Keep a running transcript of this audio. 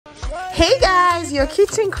Hey guys, your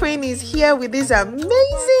kitchen queen is here with this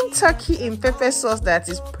amazing turkey in pepper sauce that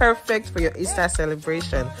is perfect for your Easter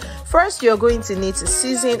celebration. First, you're going to need to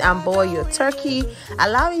season and boil your turkey.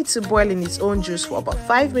 Allow it to boil in its own juice for about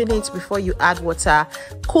 5 minutes before you add water.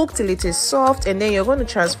 Cook till it is soft, and then you're going to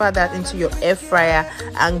transfer that into your air fryer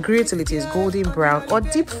and grill till it is golden brown, or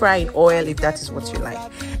deep fry in oil if that is what you like.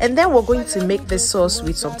 And then we're going to make the sauce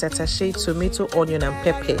with some tatashe, tomato, onion and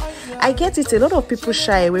pepper. I get it, a lot of people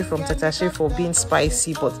shy away from tatashe for being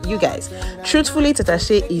spicy, but you guys, truthfully,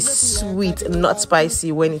 tatashe is sweet, not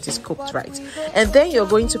spicy when it is cooked right. And then you're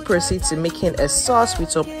going to proceed to making a sauce with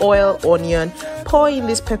some oil, onion, pour in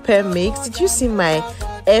this pepper mix. Did you see my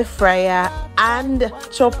air fryer and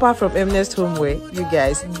chopper from Mnest Homeware? You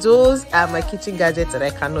guys, those are my kitchen gadgets that I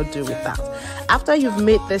cannot do without. After you've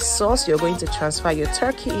made the sauce, you're going to transfer your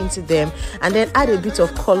turkey into them and then add a bit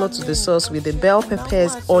of color to the sauce with the bell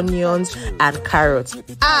peppers, onions and carrots.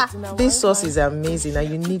 This sauce is amazing and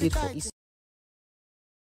you need it for Easter.